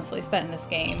time, honestly, spent in this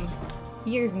game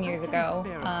years and years ago.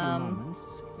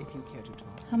 If you care to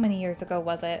talk. How many years ago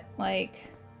was it?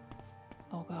 Like,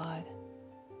 oh god.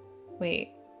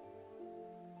 Wait.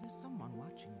 There's someone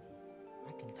watching me.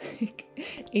 I can tell.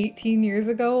 Like 18 years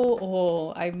ago?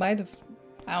 Oh, I might have,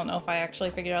 I don't know if I actually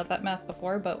figured out that math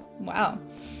before, but wow.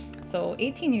 So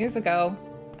 18 years ago,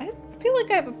 I feel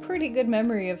like I have a pretty good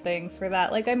memory of things for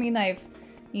that. Like, I mean, I've,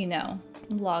 you know,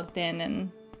 logged in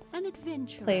and An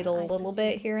adventure. played a little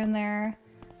bit here and there,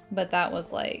 but that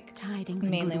was like Tidings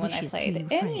and mainly good when I wishes to played. you,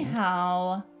 friend.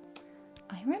 Anyhow,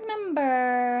 I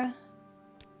remember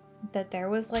that there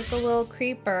was like a little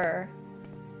creeper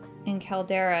in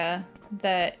Caldera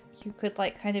that you could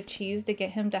like kind of cheese to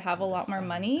get him to have a lot more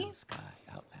money, Sky,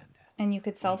 Outlander. and you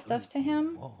could sell stuff to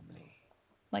him, Warmly.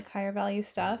 like higher value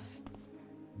stuff.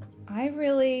 I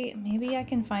really, maybe I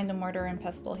can find a mortar and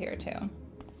pestle here too.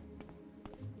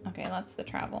 Okay, that's the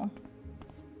travel.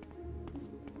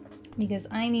 Because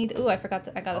I need, ooh, I forgot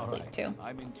to, I gotta sleep too.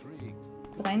 I'm intrigued.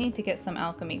 But I need to get some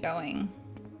alchemy going.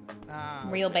 Ah,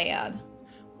 Real very bad. good.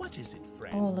 What is it,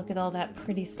 friend? Oh, look at all that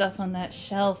pretty stuff on that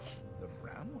shelf. The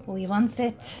brown We ones want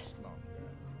it. last longer.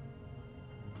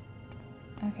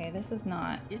 Okay, this is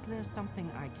not. Is there something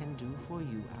I can do for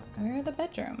you, Outlander? Where are the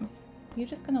bedrooms? You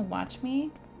just gonna watch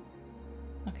me?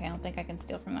 Okay, I don't think I can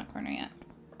steal from that corner yet.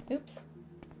 Oops.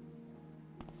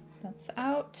 That's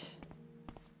out.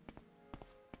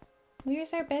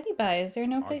 Where's our Betty by? Is there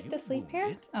no Are place you to sleep here?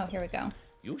 wounded? Oh, here we go.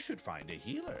 You should find a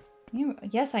healer.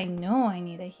 Yes, I know I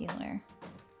need a healer.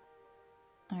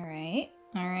 Alright,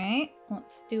 alright.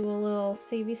 Let's do a little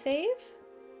savey save.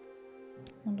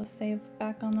 We'll just save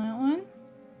back on that one.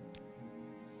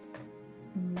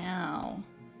 Now,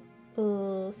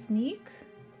 sneak.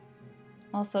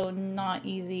 Also not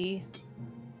easy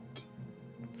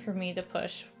for me to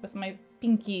push with my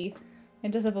pinky. I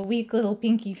just have a weak little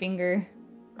pinky finger.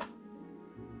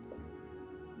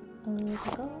 Let's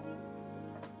go.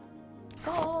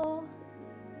 Go.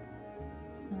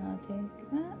 I'll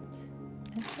take that.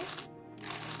 Okay.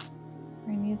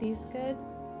 Are any of these good?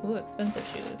 Ooh, expensive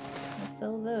shoes. We'll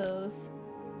sell those.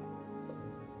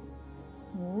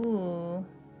 Ooh.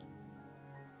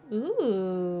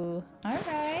 Ooh.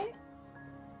 Alright.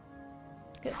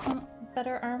 Get some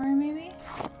better armor, maybe?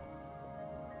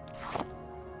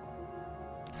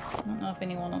 I don't know if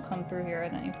anyone will come through here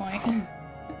at any point.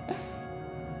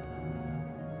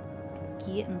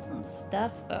 Getting some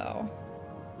stuff, though.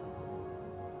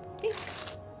 Eek.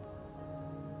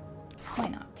 Why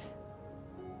not?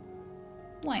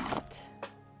 Why not?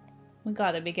 We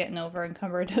gotta be getting over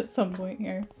encumbered at some point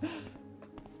here.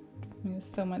 There's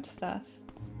so much stuff.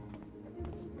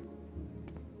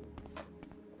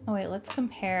 Oh wait, let's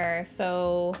compare.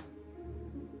 So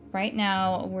right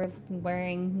now we're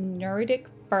wearing Nordic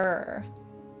fur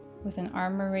with an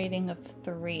armor rating of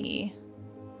 3.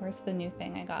 Where's the new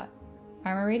thing I got?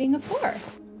 Armor rating of 4.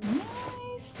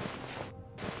 Nice.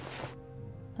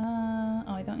 Oh,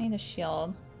 I don't need a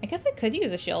shield. I guess I could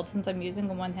use a shield since I'm using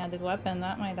a one-handed weapon.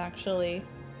 That might actually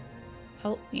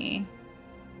help me.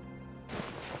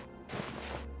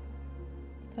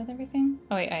 Is that everything?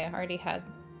 Oh wait, I already had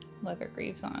leather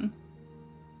greaves on.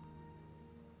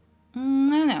 I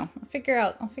don't know.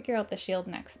 I'll figure out the shield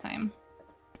next time.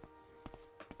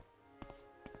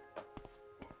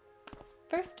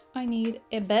 First, I need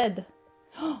a bed.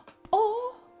 Oh!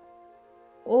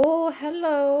 Oh,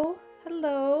 hello.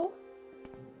 Hello.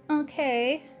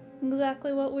 Okay.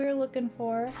 Exactly what we were looking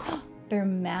for. They're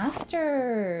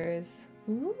masters.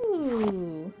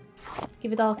 Ooh.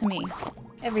 Give it all to me.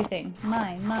 Everything.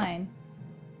 Mine, mine.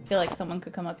 I feel like someone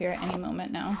could come up here at any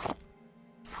moment now.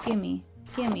 Gimme.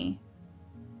 Gimme.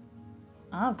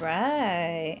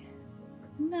 Alright.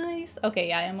 Nice. Okay,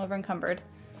 yeah, I am over encumbered.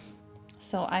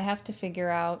 So I have to figure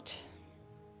out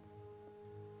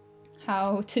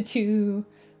how to do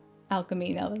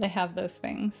alchemy now that I have those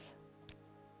things.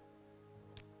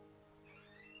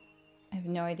 I have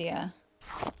no idea.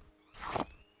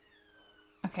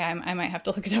 Okay, I might have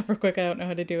to look it up real quick. I don't know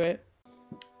how to do it.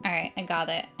 Alright, I got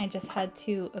it. I just had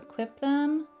to equip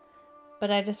them, but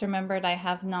I just remembered I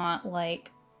have not, like,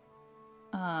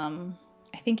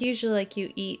 I think usually, like,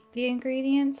 you eat the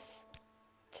ingredients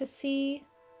to see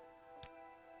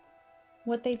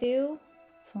what they do.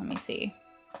 So let me see.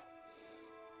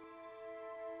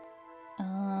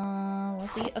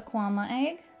 Let's eat a Kwama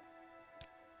egg.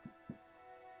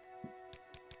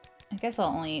 I guess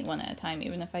I'll only eat one at a time,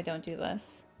 even if I don't do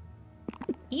this.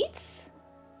 Eats?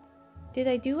 Did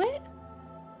I do it?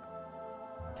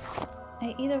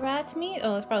 I eat a rat meat?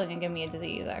 Oh, that's probably gonna give me a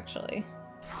disease, actually.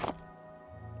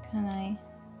 Can I...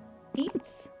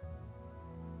 Eats?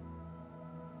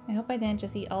 I hope I didn't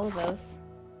just eat all of those.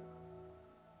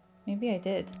 Maybe I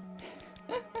did.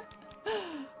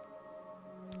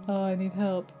 Oh, I need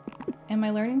help. Am I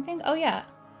learning things? Oh, yeah.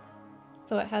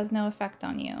 So it has no effect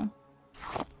on you.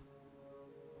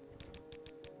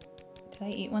 Did I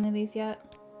eat one of these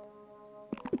yet?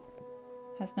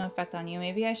 Has no effect on you.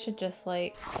 Maybe I should just,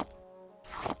 like...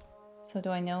 So do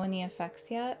I know any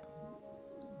effects yet?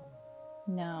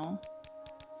 No.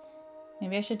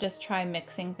 Maybe I should just try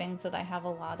mixing things that I have a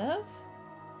lot of?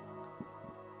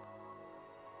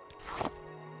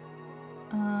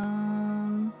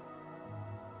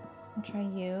 I'll try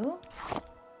you.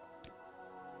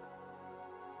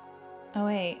 Oh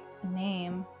wait, a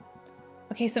name.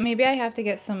 Okay, so maybe I have to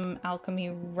get some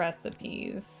alchemy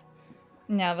recipes.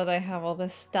 Now that I have all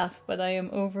this stuff, but I am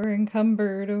over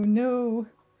encumbered. Oh no.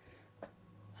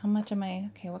 How much am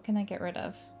I? Okay, what can I get rid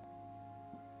of?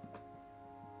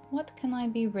 What can I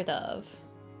be rid of?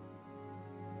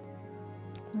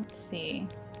 Let's see.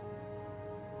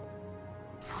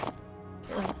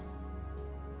 Ugh.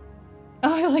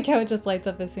 Oh, I like how it just lights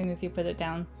up as soon as you put it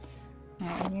down.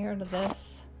 Alright, I'll get rid of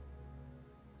this.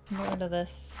 Get rid of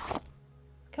this.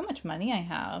 Look how much money I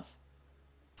have.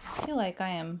 I feel like I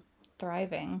am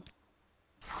thriving.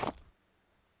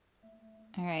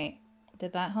 Alright,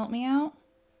 did that help me out?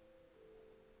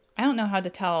 I don't know how to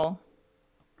tell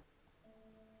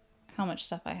how much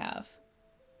stuff I have.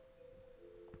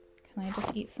 Can I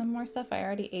just eat some more stuff? I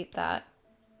already ate that.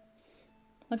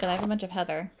 Look, I have a bunch of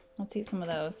heather. Let's eat some of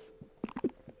those.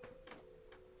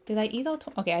 Did I eat all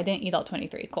okay, I didn't eat all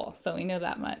 23. Cool, so we know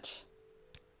that much.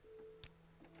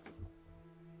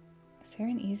 Is there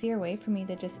an easier way for me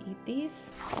to just eat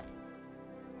these?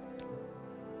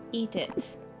 Eat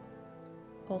it.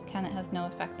 Gold cannon has no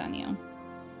effect on you.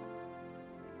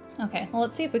 Okay, well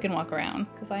let's see if we can walk around,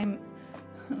 because I'm...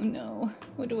 Oh no,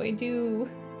 what do I do?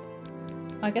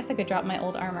 Oh, I guess I could drop my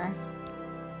old armor.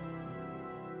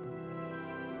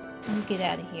 You get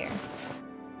out of here.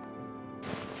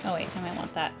 Oh wait, I might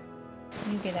want that.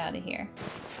 You get out of here.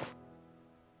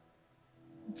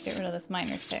 Let's get rid of this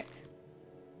miner's pick.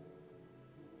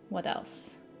 What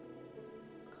else?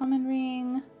 Common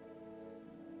ring.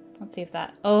 Let's see if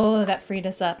that... Oh, that freed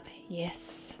us up.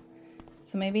 Yes.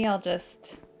 So maybe I'll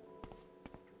just...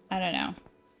 I don't know.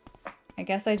 I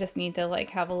guess I just need to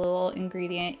like have a little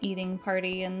ingredient eating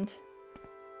party and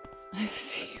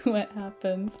see what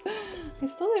happens. I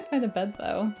still didn't find a bed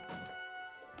though.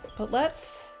 But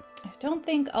let's... I don't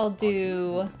think I'll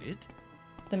do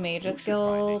the Mages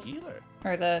Guild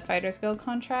or the Fighters Guild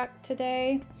contract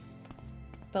today.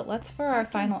 But let's for our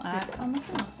final act. Oh,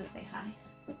 nothing wants to say hi.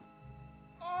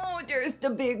 Oh, there's the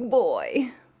big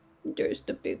boy. There's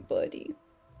the big buddy.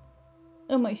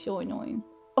 Am I so annoying?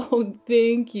 Oh,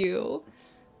 thank you.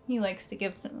 He likes to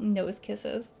give nose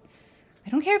kisses. I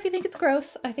don't care if you think it's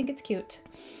gross. I think it's cute.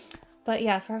 But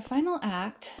yeah, for our final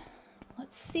act,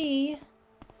 let's see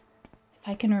if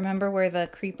I can remember where the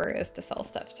creeper is to sell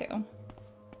stuff to.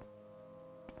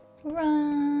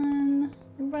 Run,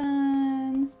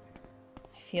 run.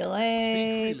 I feel like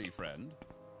Speak freely, friend.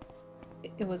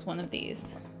 it was one of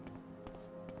these.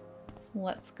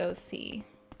 Let's go see.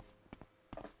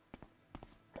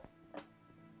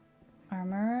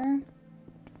 Armor.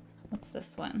 What's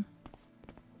this one?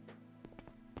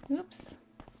 Oops.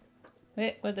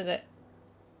 Wait, what is it?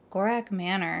 Gorak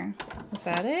Manor. Was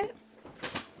that it?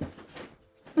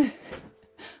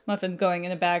 Muffin's going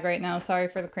in a bag right now. Sorry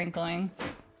for the crinkling.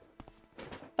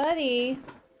 Buddy.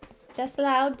 That's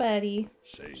loud, buddy.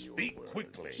 Speak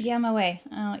quickly. Yeah, I'm away.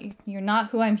 Oh, you're not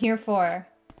who I'm here for.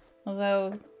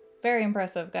 Although, very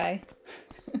impressive guy.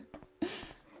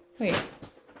 Wait.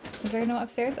 Is there no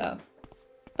upstairs? Oh.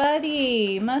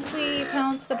 Buddy! Must we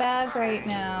pounce the bag right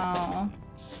now?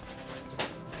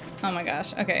 Oh my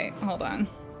gosh. Okay, hold on.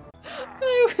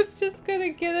 I was just gonna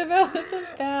get him out of the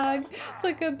bag. It's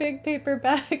like a big paper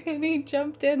bag and he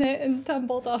jumped in it and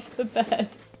tumbled off the bed.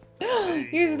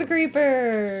 Here's the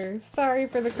creeper! Sorry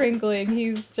for the crinkling.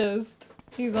 He's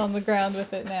on the ground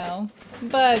with it now.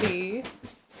 Buddy!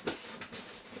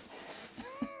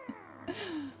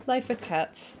 Life with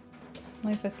cats.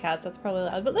 Life with cats, that's probably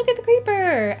loud. But look at the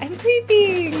creeper! I'm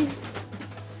creeping!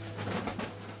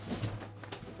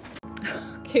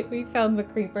 Okay, we found the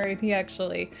creeper and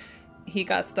he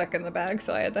got stuck in the bag,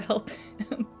 so I had to help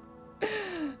him.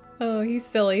 Oh, he's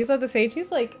silly. He's at this age.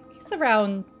 He's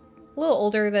around a little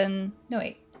older than... No,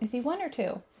 wait. Is he 1 or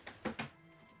 2?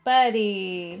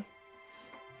 Buddy.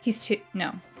 He's 2.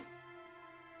 No.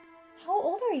 How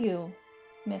old are you,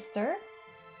 mister?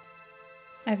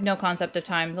 I have no concept of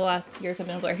time. The last years have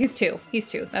been a blur. He's 2. He's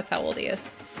 2. That's how old he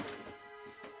is.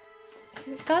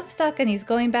 He got stuck and he's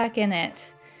going back in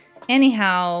it.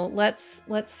 Anyhow, let's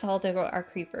salto our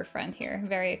creeper friend here.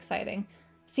 Very exciting.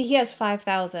 See, he has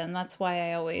 5,000. That's why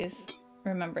I always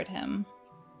remembered him.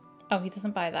 Oh, he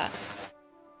doesn't buy that.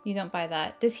 You don't buy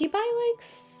that. Does he buy, like,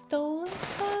 stolen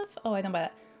stuff? Oh, I don't buy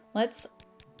that. Let's...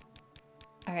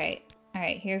 Alright.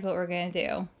 Alright, here's what we're gonna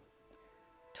do.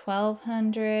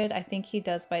 1,200. I think he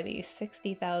does buy these.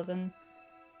 60,000.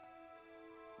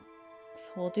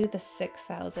 So we'll do the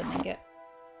 6,000 and get...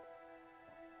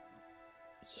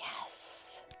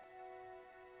 Yes!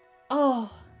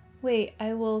 Oh! Wait,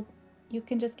 I will... You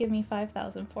can just give me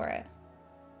 5,000 for it.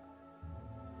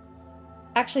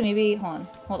 Actually, maybe...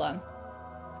 Hold on.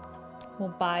 We'll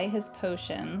buy his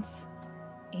potions.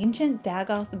 Ancient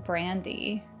Dagoth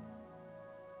Brandy.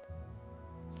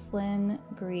 Flynn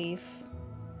Grief.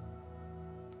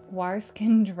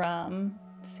 Warskin Drum.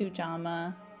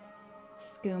 Sujama.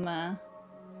 Skooma.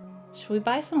 Should we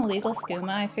buy some illegal skooma?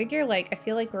 I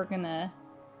feel like we're gonna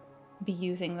be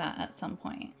using that at some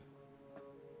point.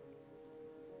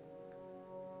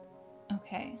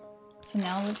 Okay. So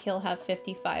now he'll have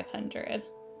 5,500.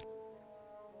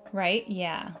 Right?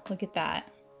 Yeah. Look at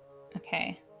that.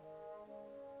 Okay.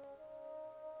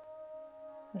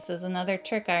 This is another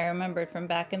trick I remembered from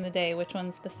back in the day. Which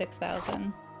one's the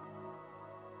 6,000?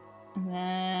 And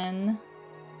then...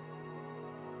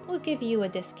 we'll give you a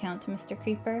discount, Mr.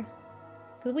 Creeper.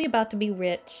 Because we about to be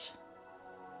rich.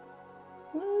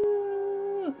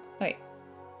 Woo! Wait.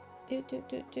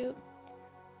 Doot.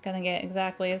 Gonna get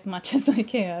exactly as much as I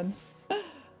can.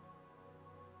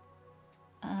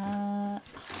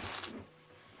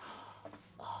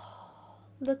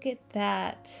 Look at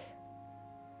that.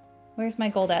 Where's my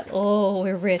gold at? Oh,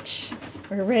 we're rich.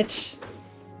 We're rich.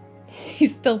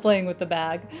 He's still playing with the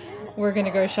bag. We're gonna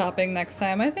go shopping next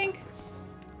time, I think.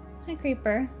 Hi,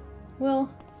 Creeper. We'll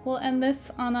end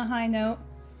this on a high note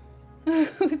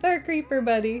with our Creeper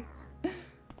buddy.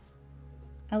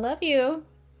 I love you.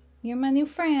 You're my new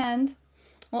friend.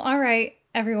 Well, alright,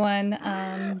 everyone.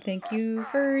 Thank you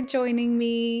for joining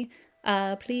me.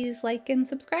 Please like and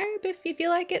subscribe if you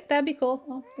feel like it. That'd be cool.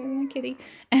 Oh, there's my kitty.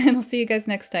 And I'll see you guys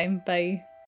next time. Bye.